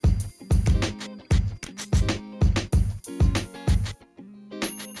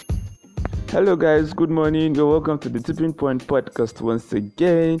Hello, guys. Good morning. You're welcome to the Tipping Point podcast once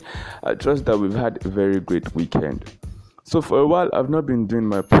again. I trust that we've had a very great weekend. So, for a while, I've not been doing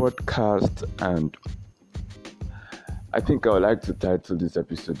my podcast, and I think I would like to title this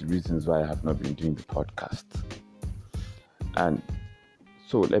episode "The Reasons Why I Have Not Been Doing the Podcast." And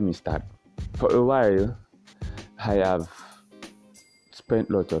so, let me start. For a while, I have spent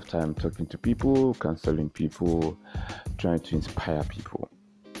a lot of time talking to people, counseling people, trying to inspire people.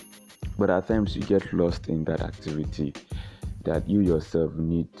 But at times you get lost in that activity that you yourself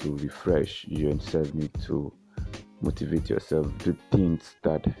need to refresh, you yourself need to motivate yourself, do things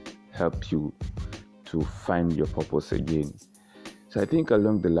that help you to find your purpose again. So I think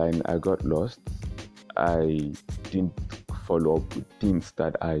along the line I got lost. I didn't follow up with things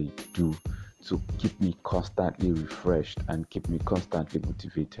that I do to keep me constantly refreshed and keep me constantly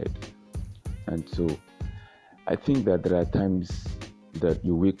motivated. And so I think that there are times that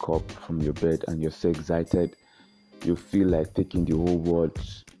you wake up from your bed and you're so excited, you feel like taking the whole world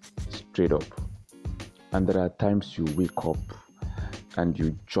straight up. And there are times you wake up and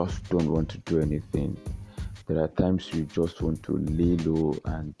you just don't want to do anything. There are times you just want to lay low,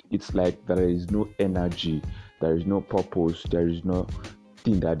 and it's like there is no energy, there is no purpose, there is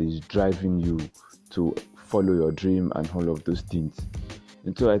nothing that is driving you to follow your dream and all of those things.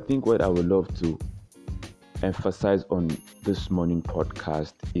 And so I think what I would love to emphasize on this morning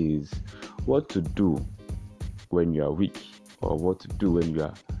podcast is what to do when you are weak, or what to do when you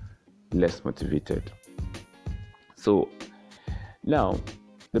are less motivated. So now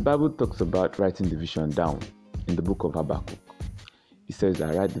the Bible talks about writing the vision down in the book of Habakkuk. It says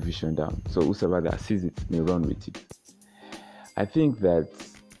that write the vision down, so whosoever that sees it may run with it. I think that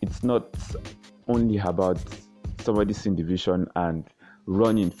it's not only about somebody seeing the vision and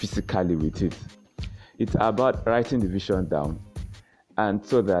running physically with it. It's about writing the vision down, and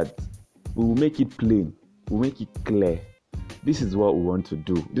so that we will make it plain, we'll make it clear. This is what we want to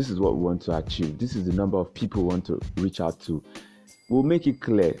do. This is what we want to achieve. This is the number of people we want to reach out to. We'll make it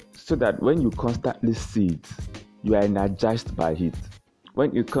clear so that when you constantly see it, you are energized by it.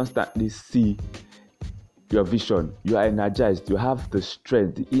 When you constantly see your vision, you are energized. You have the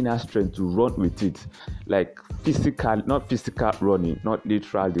strength, the inner strength to run with it. Like physical, not physical running, not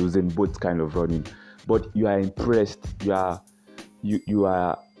literal Usain Bolt kind of running. But you are impressed, you are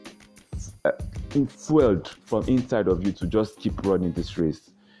fueled from inside of you to just keep running this race.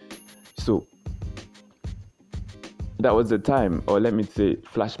 So that was the time, or let me say,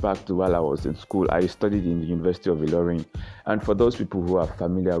 flashback to while I was in school. I studied in the University of Ilorin, and for those people who are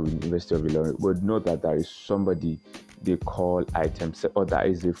familiar with the University of Ilorin would know that there is somebody they call Item 7, or there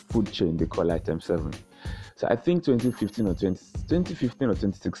is a food chain they call Item 7. So I think 2015 or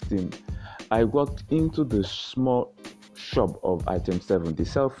 2016, I walked into the small shop of Item 7. They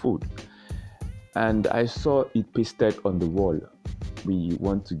sell food, and I saw it pasted on the wall. We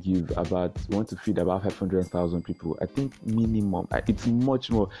want to feed about 500,000 people. I think minimum. It's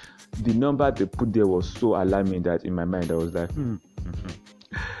much more. The number they put there was so alarming that in my mind I was like,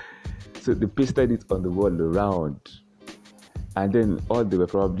 So they pasted it on the wall around, and then all they were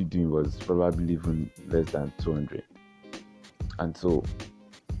probably doing was probably even less than 200. And so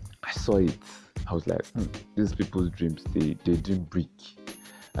I saw it. I was like, these people's dreams, they dream big.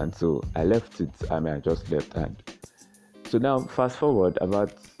 And so I left it. I just left. And so now, fast forward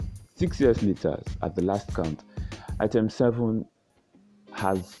about 6 years later, at the last count, Item 7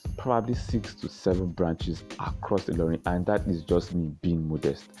 has probably 6 to 7 branches across Ilorin, and that is just me being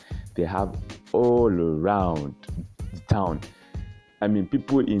modest. They have all around the town.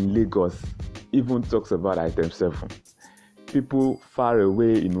 People in Lagos even talks about Item 7. People far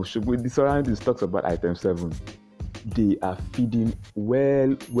away in Osogbo, the surroundings talks about Item 7. They are feeding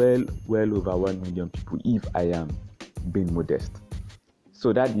well over 1 million people, if I am being modest.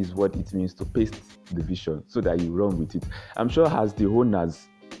 So that is what it means to paste the vision so that you run with it. I'm sure as the owners,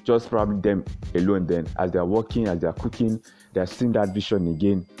 just probably them alone then, as they're working, as they're cooking, they're seeing that vision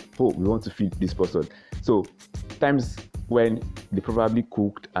again. Oh, we want to feed this person. So times when they probably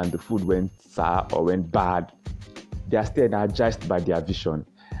cooked and the food went sour or went bad, they are still energized by their vision,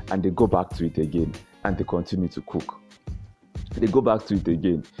 and they go back to it again, and they continue to cook. They go back to it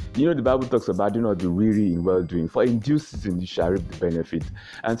again. The Bible talks about do not be weary in well-doing, for in due season you shall reap the benefit.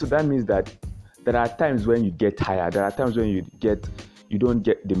 And so that means that there are times when you get tired. There are times when you don't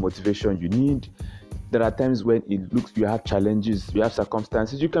get the motivation you need. There are times when it looks you have challenges, you have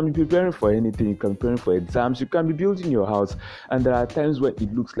circumstances. You can be preparing for anything. You can be preparing for exams. You can be building your house. And there are times when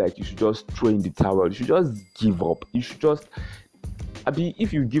it looks like you should just throw in the towel. You should just give up. You should just...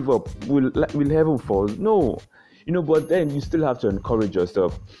 if you give up, will heaven fall? No. But then you still have to encourage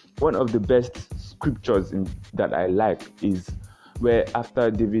yourself. One of the best scriptures that I like is where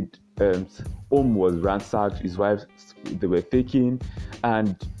after David's home was ransacked, his wives, they were taken,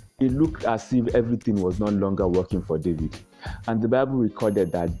 and it looked as if everything was no longer working for David. And the Bible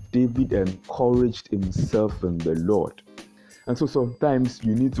recorded that David encouraged himself in the Lord. And so sometimes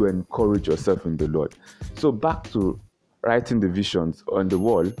you need to encourage yourself in the Lord. So back to writing the visions on the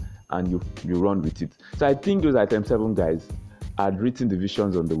wall, and you run with it. So I think those item 7 guys had written the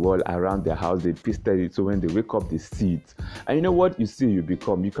visions on the wall around their house. They pasted it, so when they wake up, they see it. And you know what you see, you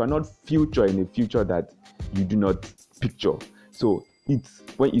become. You cannot future in a future that you do not picture. So it's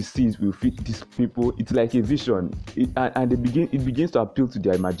when you see it, will fit these people. It's like a vision, and it begins to appeal to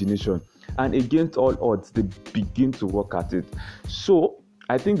their imagination. And against all odds, they begin to work at it. So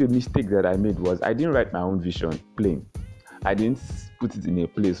I think the mistake that I made was I didn't write my own vision plain. I didn't put it in a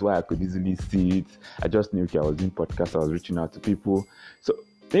place where I could easily see it. I just knew, okay, I was doing podcasts, I was reaching out to people. So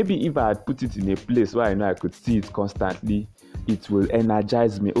maybe if I had put it in a place where I know I could see it constantly, it will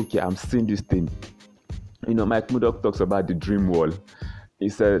energize me. Okay, I'm seeing this thing. Mike Murdoch talks about the dream wall. He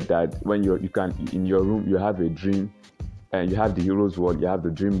said that when you can in your room, you have a dream, and you have the heroes wall, you have the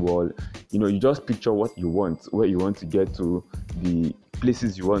dream wall. You just picture what you want, where you want to get to, the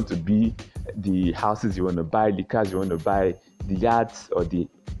places you want to be, the houses you want to buy, the cars you want to buy, the yachts or the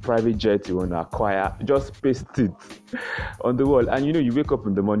private jet you want to acquire. Just paste it on the wall, and you wake up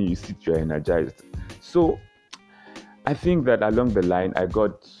in the morning, you sit, you're energized. So I think that along the line, I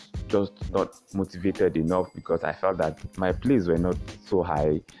got just not motivated enough because I felt that my plays were not so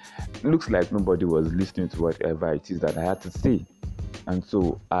high. It looks like nobody was listening to whatever it is that I had to say, and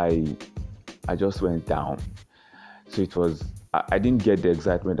so I just went down. So it was, I didn't get the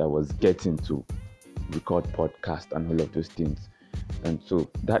excitement I was getting to record podcast and all of those things. And so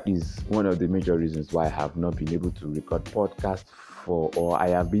that is one of the major reasons why I have not been able to record podcast or I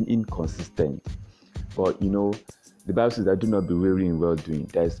have been inconsistent. But the Bible says that do not be weary in well doing.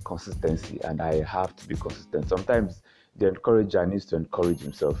 There is consistency, and I have to be consistent. Sometimes the encourager needs to encourage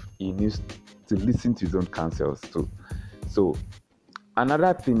himself. He needs to listen to his own counsels too. So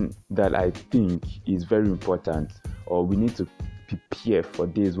another thing that I think is very important, or we need to prepare for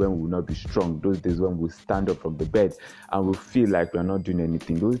days when we will not be strong, those days when we'll stand up from the bed and we'll feel like we're not doing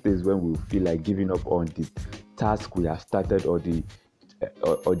anything, those days when we'll feel like giving up on the task we have started, or the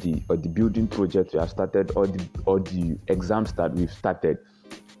building project we have started, or the exams that we've started.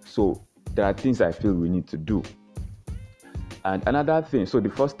 So there are things I feel we need to do. And another thing, so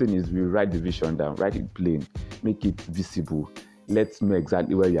the first thing is we write the vision down, write it plain, make it visible. Let's know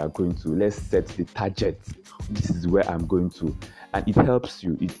exactly where you are going to. Let's set the target. This is where I'm going to. And it helps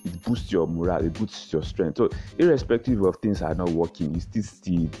you. It boosts your morale. It boosts your strength. So irrespective of things are not working, you still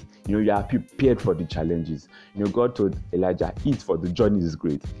see it. You are prepared for the challenges. God told Elijah, eat, for the journey is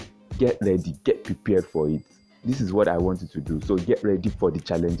great. Get ready. Get prepared for it. This is what I want you to do. So get ready for the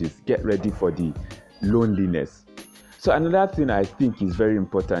challenges. Get ready for the loneliness. So another thing I think is very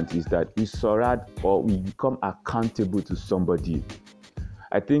important is that we surround, or we become accountable to somebody.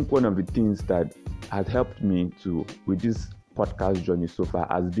 I think one of the things that has helped me with this podcast journey so far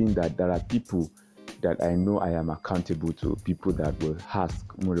has been that there are people that I know I am accountable to, people that will ask,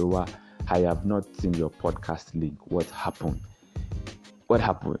 Murewa, I have not seen your podcast link. What happened?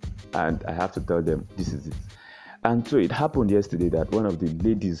 And I have to tell them, this is it. And so it happened yesterday that one of the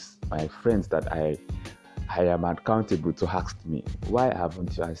ladies, my friends that I am accountable to, asked me, why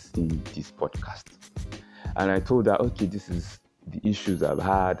haven't you seen this podcast? And I told her, okay, this is the issues I've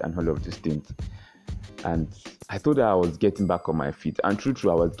had and all of these things. And I told her I was getting back on my feet. And true,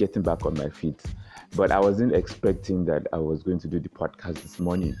 I was getting back on my feet. But I wasn't expecting that I was going to do the podcast this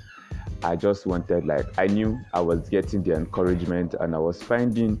morning. I just wanted, I knew I was getting the encouragement and I was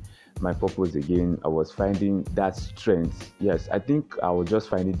finding my purpose again. I was finding that strength. Yes, I think I was just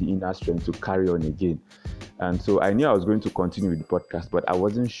finding the inner strength to carry on again. And so I knew I was going to continue with the podcast, but I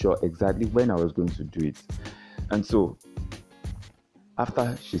wasn't sure exactly when I was going to do it. And so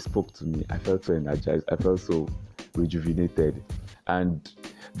after she spoke to me, I felt so energized. I felt so rejuvenated. And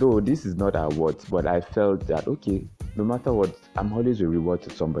though this is not our words, but I felt that, okay, no matter what, I'm always a reward to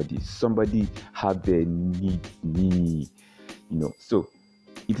somebody. Somebody have their need me, So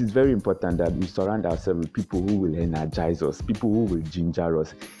it is very important that we surround ourselves with people who will energize us, people who will ginger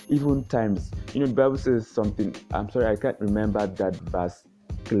us. Even times, the Bible says something, I'm sorry, I can't remember that verse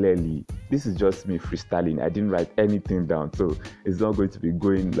clearly. This is just me freestyling. I didn't write anything down, so it's not going to be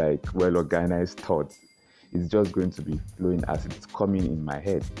going like well-organized thoughts. It's just going to be flowing as it's coming in my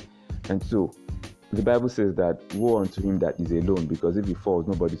head. And so the Bible says that woe unto him that is alone, because if he falls,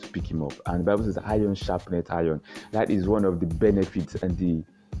 nobody to pick him up. And the Bible says iron sharpeneth iron. That is one of the benefits, and the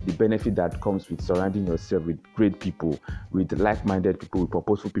benefit that comes with surrounding yourself with great people, with like-minded people, with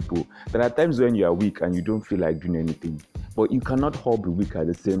purposeful people. There are times when you are weak and you don't feel like doing anything, but you cannot all be weak at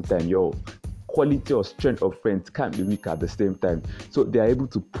the same time. Your quality or strength of friends can't be weak at the same time. So they are able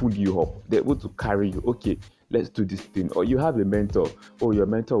to pull you up. They're able to carry you. Okay, let's do this thing. Or you have a mentor. Oh, your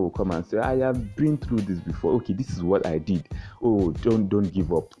mentor will come and say, I have been through this before. Okay, this is what I did. Oh, don't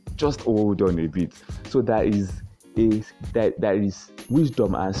give up. Just hold on a bit. So there is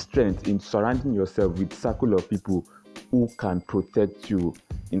wisdom and strength in surrounding yourself with a circle of people who can protect you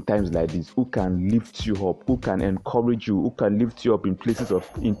in times like this, who can lift you up, who can encourage you, who can lift you up in place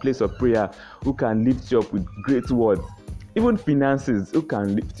of prayer, who can lift you up with great words. Even finances, who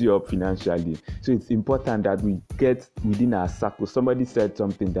can lift you up financially. So it's important that we get within our circle. Somebody said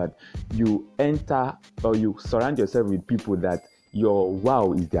something, that you enter or you surround yourself with people that your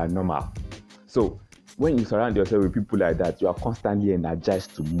wow is their normal. So when you surround yourself with people like that, you are constantly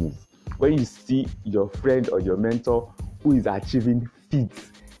energized to move. When you see your friend or your mentor who is achieving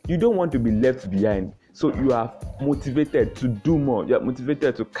feats, you don't want to be left behind. So you are motivated to do more. You are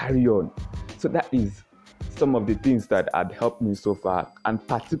motivated to carry on. So that is some of the things that had helped me so far. And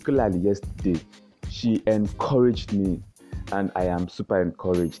particularly yesterday, she encouraged me, and I am super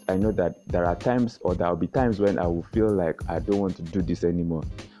encouraged. I know that there are times, or there will be times, when I will feel like I don't want to do this anymore.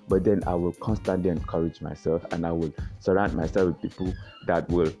 But then I will constantly encourage myself, and I will surround myself with people that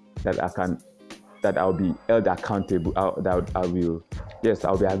I'll be held accountable. I'll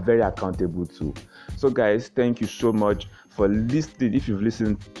be very accountable to. So guys, thank you so much for listening. If you've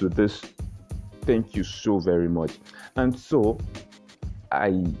listened to this, thank you so very much. And so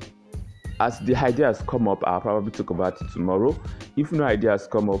as the ideas come up, I'll probably talk about it tomorrow. If no ideas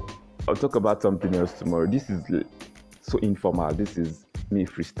come up, I'll talk about something else tomorrow. This is so informal. This is me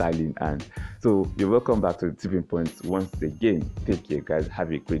freestyling. And so you're welcome back to the Tipping Point once again. Take care, guys.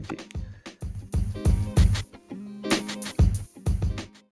 Have a great day.